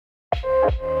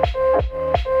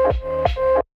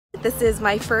This is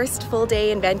my first full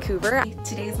day in Vancouver.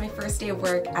 Today is my first day of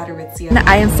work at Aritzia.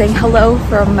 I am saying hello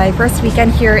from my first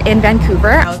weekend here in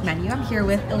Vancouver. Out menu. I'm here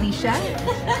with Alicia.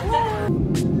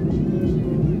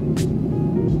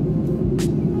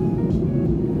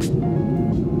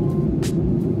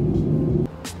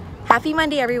 Happy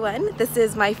Monday, everyone. This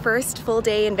is my first full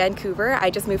day in Vancouver. I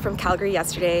just moved from Calgary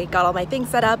yesterday, got all my things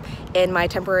set up in my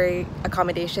temporary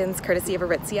accommodations courtesy of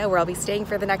Aritzia, where I'll be staying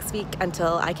for the next week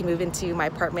until I can move into my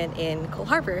apartment in Cole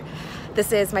Harbour.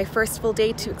 This is my first full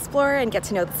day to explore and get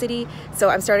to know the city. So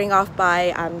I'm starting off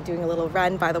by doing a little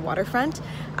run by the waterfront.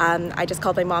 I just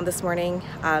called my mom this morning.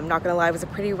 Not gonna lie, it was a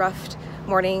pretty rough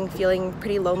morning, feeling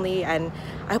pretty lonely, and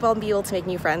I hope I'll be able to make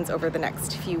new friends over the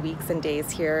next few weeks and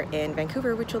days here in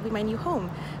Vancouver, which will be my new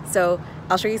home. So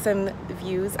I'll show you some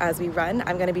views as we run.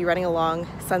 I'm going to be running along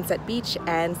Sunset Beach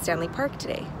and Stanley Park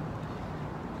today.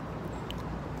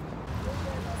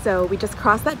 So we just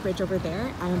crossed that bridge over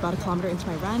there. I'm about 1 kilometer into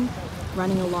my run,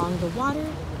 running along the water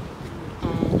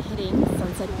and hitting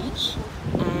Sunset Beach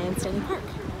and Stanley Park.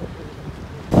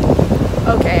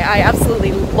 Okay, I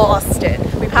absolutely lost it.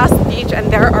 We passed the beach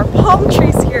and there are palm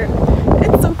trees here.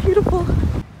 It's so beautiful.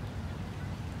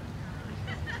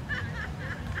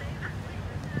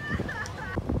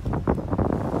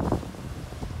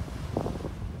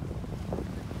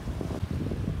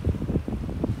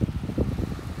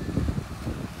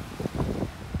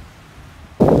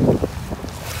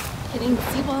 Hitting the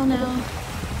seawall now.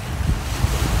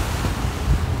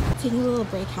 Taking a little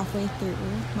break halfway through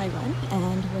my run,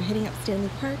 and we're heading up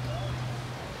Stanley Park.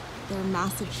 There are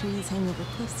massive trees hanging over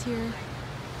cliffs here.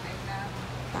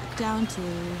 Back down to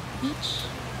the beach,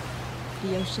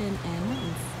 the ocean, and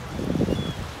mountains.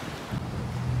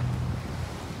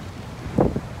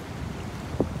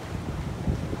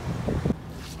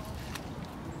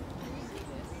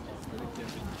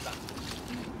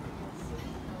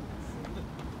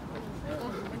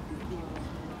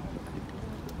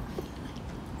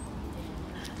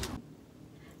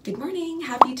 Good morning,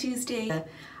 happy Tuesday.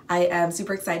 I am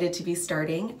super excited to be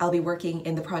starting. I'll be working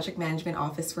in the project management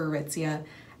office for Aritzia.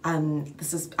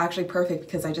 This is actually perfect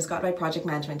because I just got my project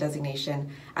management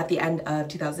designation at the end of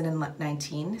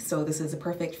 2019. So this is a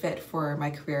perfect fit for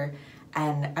my career,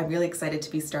 and I'm really excited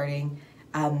to be starting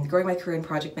growing my career in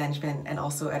project management and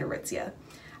also at Aritzia.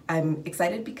 I'm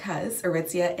excited because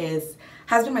Aritzia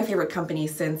has been my favorite company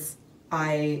since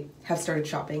I have started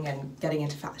shopping and getting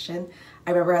into fashion.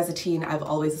 I remember as a teen, I've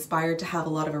always aspired to have a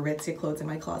lot of Aritzia clothes in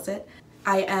my closet.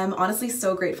 I am honestly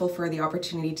so grateful for the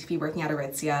opportunity to be working at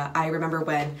Aritzia. I remember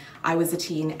when I was a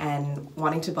teen and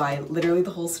wanting to buy literally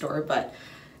the whole store, but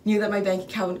knew that my bank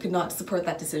account could not support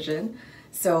that decision.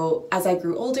 So as I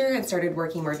grew older and started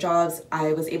working more jobs,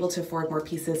 I was able to afford more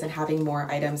pieces and having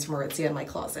more items from Aritzia in my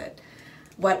closet.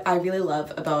 What I really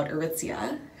love about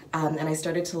Aritzia, and I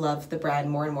started to love the brand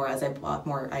more and more as I bought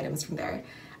more items from there,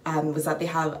 was that they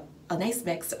have a nice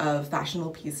mix of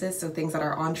fashionable pieces, so things that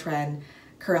are on trend,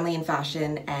 currently in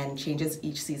fashion, and changes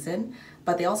each season.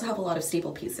 But they also have a lot of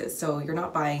staple pieces, so you're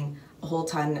not buying a whole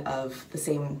ton of the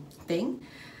same thing.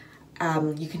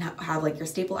 You can have like your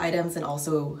staple items and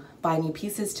also buy new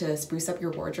pieces to spruce up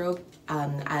your wardrobe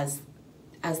as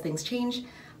things change.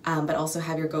 But also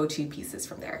have your go-to pieces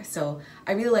from there. So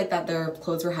I really like that their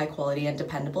clothes were high quality and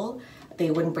dependable. They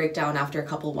wouldn't break down after a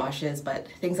couple washes, but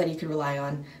things that you could rely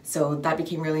on. So that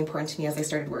became really important to me as I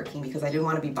started working, because I didn't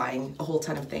want to be buying a whole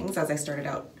ton of things as I started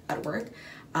out at work,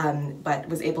 but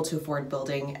was able to afford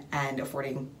building and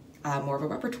affording more of a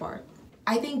repertoire.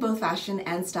 I think both fashion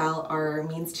and style are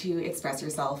means to express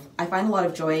yourself. I find a lot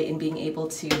of joy in being able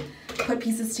to put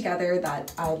pieces together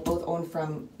that I both own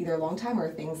from either a long time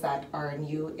or things that are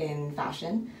new in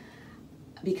fashion,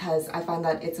 because I find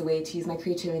that it's a way to use my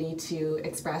creativity to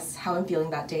express how I'm feeling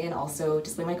that day and also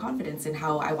display my confidence in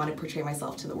how I want to portray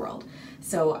myself to the world.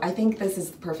 So I think this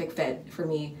is the perfect fit for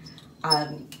me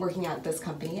working at this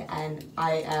company, and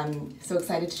I am so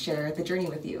excited to share the journey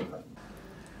with you.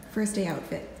 First day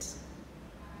outfit.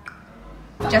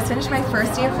 Just finished my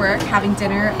first day of work, having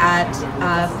dinner at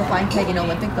the Flying Pig in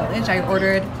Olympic Village. I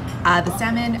ordered the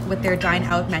salmon with their dine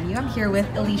out menu. I'm here with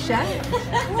Alicia.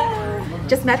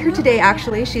 Just met her today,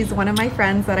 actually. She's one of my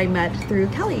friends that I met through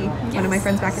Kelly, yes, one of my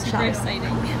friends back at shop. Super exciting.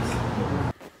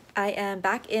 I am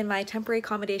back in my temporary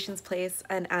accommodations place,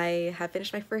 and I have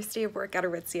finished my first day of work at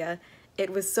Aritzia.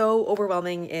 It was so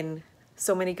overwhelming in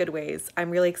so many good ways. I'm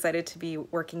really excited to be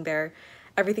working there.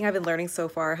 Everything I've been learning so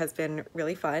far has been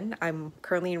really fun. I'm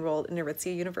currently enrolled in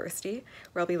Aritzia University,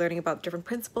 where I'll be learning about different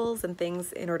principles and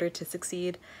things in order to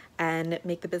succeed and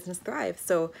make the business thrive.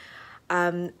 So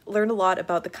Learned a lot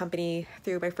about the company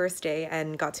through my first day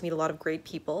and got to meet a lot of great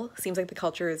people. Seems like the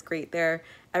culture is great there.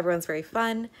 Everyone's very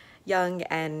fun, young,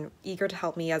 and eager to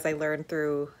help me as I learn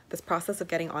through this process of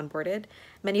getting onboarded.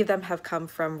 Many of them have come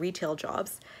from retail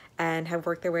jobs and have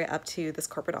worked their way up to this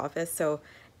corporate office. So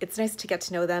it's nice to get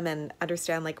to know them and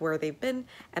understand like where they've been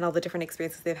and all the different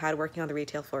experiences they've had working on the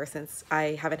retail floor, since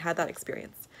I haven't had that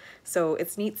experience. So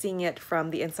it's neat seeing it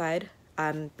from the inside,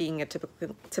 being a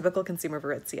typical consumer of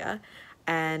Aritzia.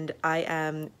 And I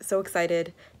am so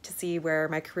excited to see where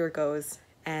my career goes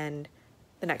and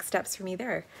the next steps for me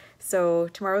there. So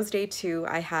tomorrow's day 2.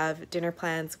 I have dinner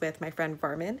plans with my friend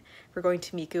Varman. We're going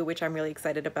to Miku, which I'm really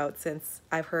excited about since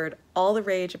I've heard all the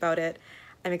rage about it.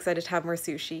 I'm excited to have more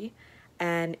sushi.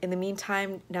 And in the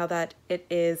meantime, now that it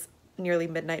is nearly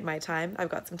midnight my time, I've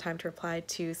got some time to reply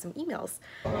to some emails.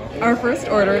 Our first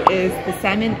order is the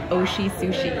salmon oshi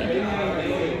sushi.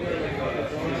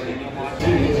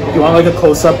 You want like a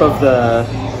close-up of the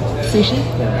sushi?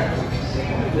 Yeah.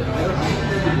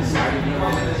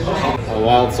 A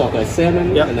wild sockeye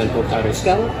salmon, Yep. and then Hokkaido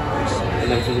scallop,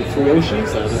 and then for the three oshi,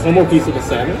 so there's one more piece of the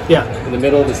salmon. Yeah. In the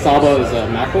middle, the saba is a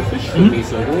mackerel fish with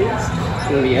miso greens,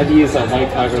 and then the ebi is a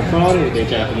white tiger prawn with a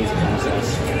Japanese plum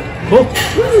sauce. Cool.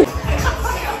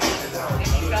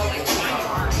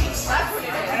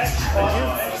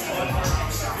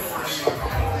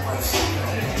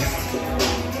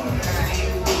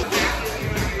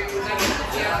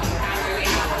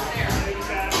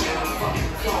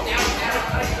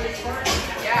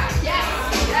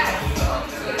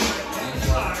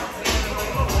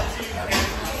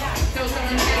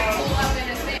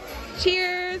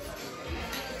 Cheers!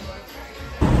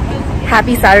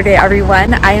 Happy Saturday,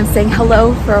 everyone. I am saying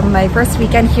hello from my first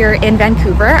weekend here in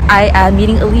Vancouver. I am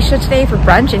meeting Alicia today for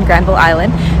brunch in Granville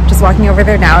Island. Just walking over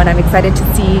there now, and I'm excited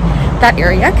to see that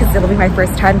area because it'll be my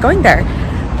first time going there.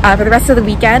 For the rest of the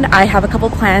weekend, I have a couple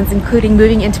plans, including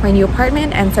moving into my new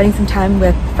apartment and spending some time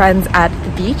with friends at the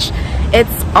beach.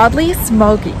 It's oddly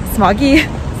smoggy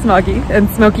and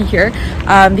smoky here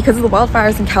because of the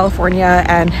wildfires in California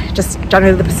and just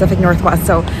generally the Pacific Northwest.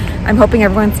 So I'm hoping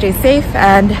everyone stays safe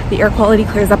and the air quality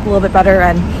clears up a little bit better,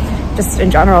 and just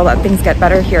in general that things get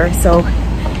better here. So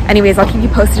anyways, I'll keep you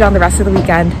posted on the rest of the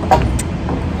weekend.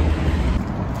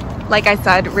 Like I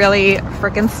said, really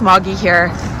freaking smoggy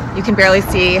here. You can barely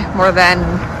see more than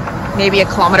maybe a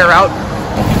kilometer out.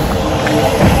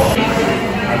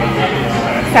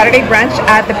 Saturday brunch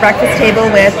at the breakfast table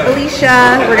with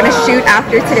Alicia. We're gonna shoot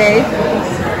after today.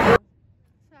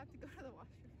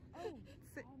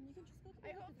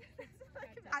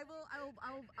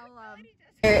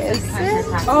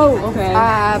 Oh, okay.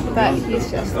 But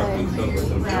he's just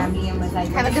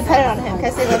like kind of dependent on him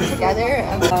because they live together.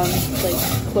 Like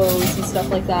clothes and stuff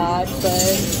like that,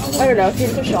 but I don't know. If you're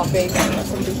into shopping, that's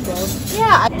something cool.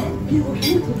 Yeah.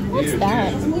 What's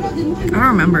that? I don't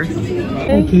remember.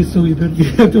 Okay, so you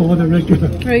have to order regular.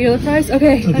 Regular price?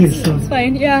 Okay, that's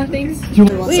fine. Yeah, thanks.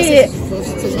 Oui,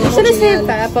 je ne sais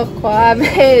pas pourquoi,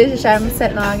 mais j'aime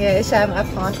cette langue et j'aime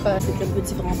apprendre. C'est un peu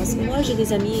différent parce que moi j'ai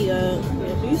des amis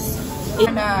russes.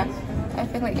 And I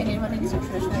feel like Indian weddings are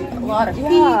traditionally a lot of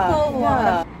people, a lot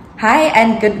of... Hi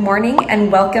and good morning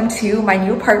and welcome to my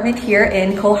new apartment here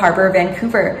in Cole Harbour,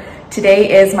 Vancouver.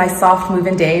 Today is my soft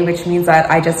move-in day, which means that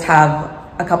I just have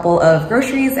a couple of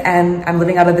groceries and I'm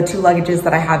living out of the 2 luggages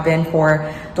that I have been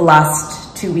for the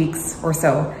last 2 weeks or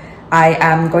so. I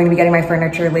am going to be getting my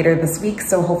furniture later this week,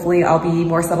 so hopefully I'll be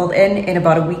more settled in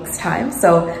about a week's time.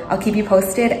 So I'll keep you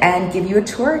posted and give you a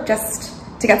tour just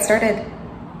to get started.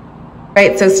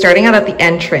 Right, so starting out at the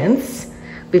entrance,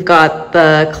 we've got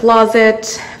the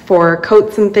closet for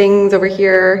coats and things over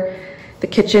here. The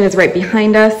kitchen is right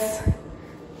behind us.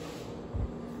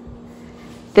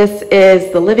 This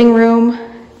is the living room.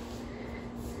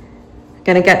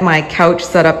 Gonna get my couch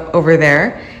set up over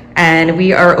there. And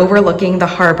we are overlooking the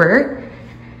harbor.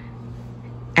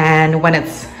 And when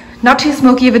it's not too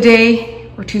smoky of a day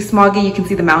or too smoggy, you can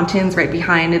see the mountains right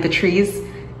behind the trees.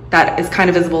 That is kind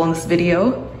of visible in this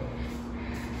video.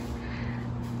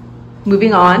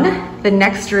 Moving on, the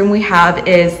next room we have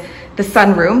is the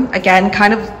sunroom. Again,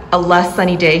 kind of a less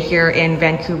sunny day here in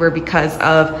Vancouver because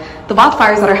of the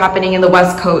wildfires that are happening in the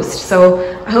West Coast. So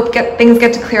I hope things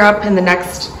get to clear up in the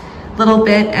next little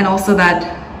bit, and also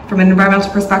that from an environmental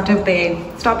perspective, they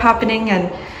stop happening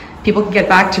and people can get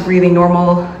back to breathing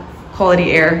normal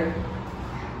quality air.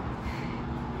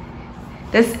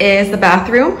 This is the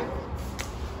bathroom.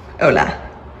 Hola.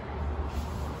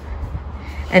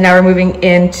 And now we're moving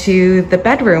into the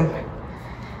bedroom.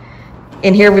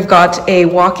 In here, we've got a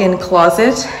walk-in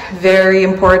closet, very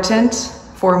important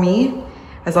for me.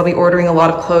 as I'll be ordering a lot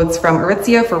of clothes from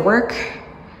Aritzia for work.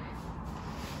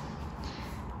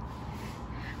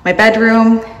 My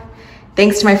bedroom,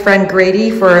 thanks to my friend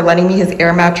Grady for lending me his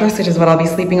air mattress, which is what I'll be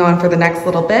sleeping on for the next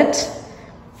little bit.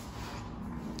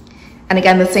 And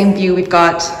again, the same view, we've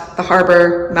got the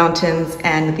harbor, mountains,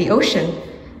 and the ocean.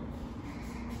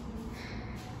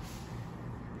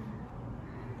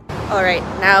 All right,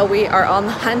 now we are on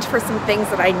the hunt for some things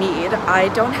that I need. I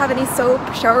don't have any soap,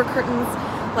 shower curtains,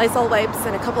 Lysol wipes,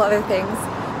 and a couple other things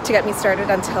to get me started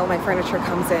until my furniture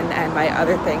comes in and my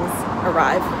other things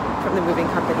arrive from the moving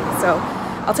company. So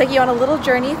I'll take you on a little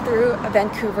journey through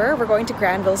Vancouver. We're going to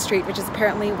Granville Street, which is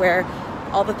apparently where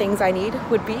all the things I need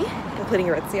would be, including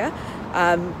Aritzia.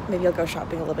 Maybe I'll go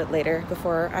shopping a little bit later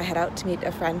before I head out to meet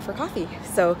a friend for coffee.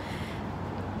 So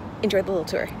enjoy the little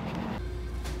tour.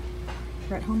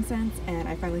 We're at HomeSense and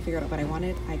I finally figured out what I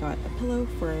wanted. I got a pillow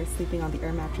for sleeping on the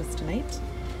air mattress tonight.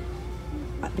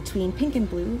 Between pink and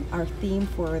blue, our theme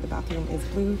for the bathroom is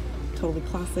blue, totally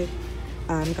classic.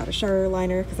 Got a shower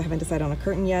liner because I haven't decided on a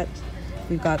curtain yet.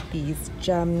 We've got these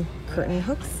gem curtain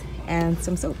hooks and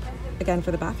some soap, again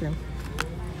for the bathroom.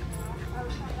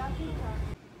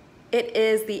 It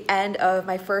is the end of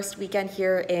my first weekend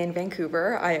here in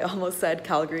Vancouver. I almost said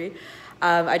Calgary.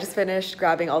 I just finished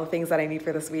grabbing all the things that I need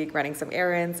for this week, running some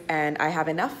errands, and I have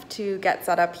enough to get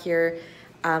set up here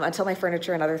until my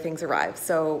furniture and other things arrive.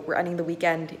 So we're ending the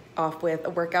weekend off with a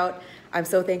workout. I'm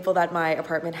so thankful that my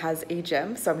apartment has a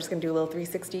gym, so I'm just gonna do a little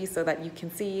 360 so that you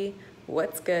can see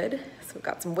what's good. So we've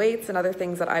got some weights and other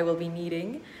things that I will be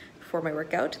needing for my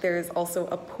workout. There's also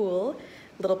a pool,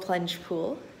 little plunge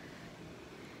pool,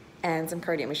 and some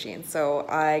cardio machines. So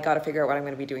I gotta figure out what I'm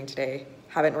gonna be doing today.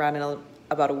 Haven't run in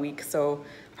about a week, so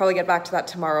probably get back to that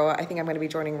tomorrow. I think I'm gonna be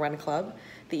joining Run Club,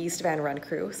 the East Van Run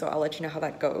Crew, so I'll let you know how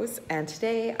that goes. And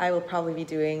today I will probably be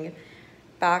doing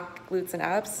back, glutes, and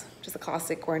abs, just a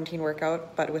classic quarantine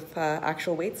workout, but with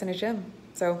actual weights in a gym.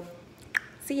 So,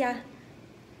 see ya.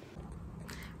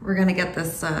 We're gonna get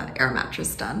this air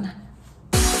mattress done.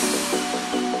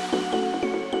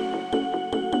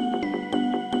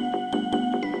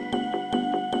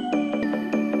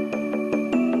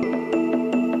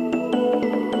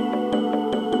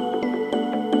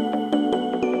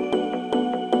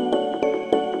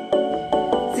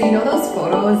 So you know those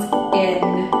photos in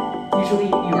usually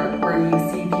New York where you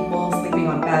see people sleeping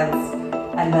on beds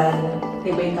and then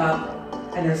they wake up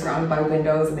and they're surrounded by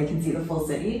windows and they can see the full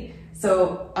city?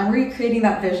 So I'm recreating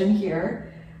that vision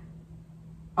here,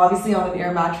 obviously on an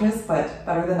air mattress, but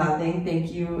better than nothing.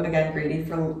 Thank you again, Grady,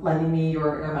 for lending me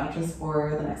your air mattress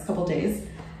for the next couple days.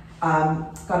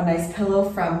 Got a nice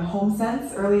pillow from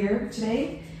HomeSense earlier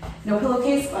today. No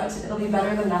pillowcase, but it'll be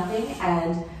better than nothing.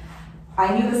 And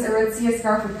I knew this Aritzia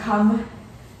scarf would come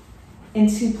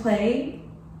into play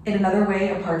in another way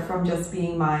apart from just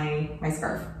being my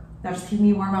scarf. Not just keeping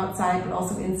me warm outside, but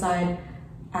also inside,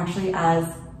 actually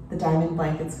as the diamond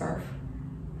blanket scarf.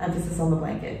 Emphasis on the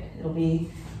blanket. It'll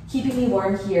be keeping me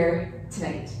warm here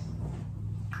tonight.